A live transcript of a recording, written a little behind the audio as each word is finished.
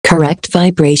correct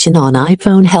vibration on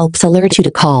iPhone helps alert you to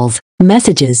calls,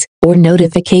 messages, or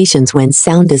notifications when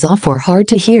sound is off or hard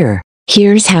to hear.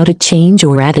 Here's how to change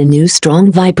or add a new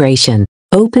strong vibration.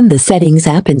 Open the Settings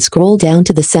app and scroll down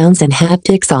to the Sounds and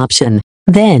Haptics option.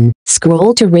 Then,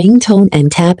 scroll to Ringtone and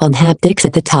tap on Haptics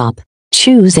at the top.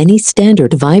 Choose any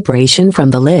standard vibration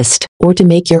from the list, or to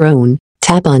make your own,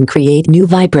 tap on Create New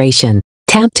Vibration.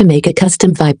 Tap to make a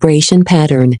custom vibration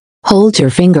pattern. Hold your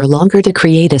finger longer to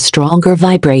create a stronger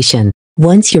vibration.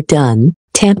 Once you're done,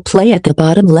 tap Play at the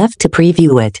bottom left to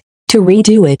preview it. To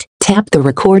redo it, tap the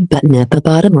Record button at the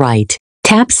bottom right.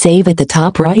 Tap Save at the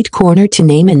top right corner to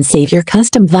name and save your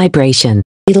custom vibration.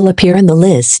 It'll appear in the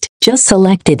list. Just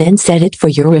select it and set it for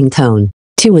your ringtone.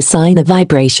 To assign a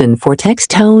vibration for text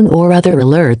tone or other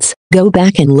alerts, go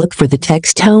back and look for the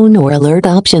text tone or alert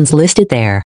options listed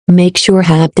there. Make sure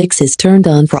Haptics is turned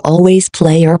on for always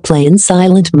play or play in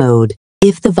silent mode.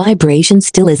 If the vibration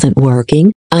still isn't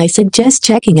working, I suggest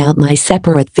checking out my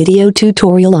separate video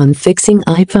tutorial on fixing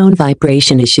iPhone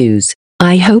vibration issues.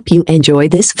 I hope you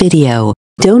enjoyed this video.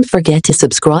 Don't forget to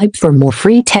subscribe for more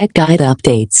free tech guide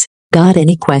updates. Got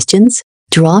any questions?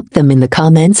 Drop them in the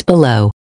comments below.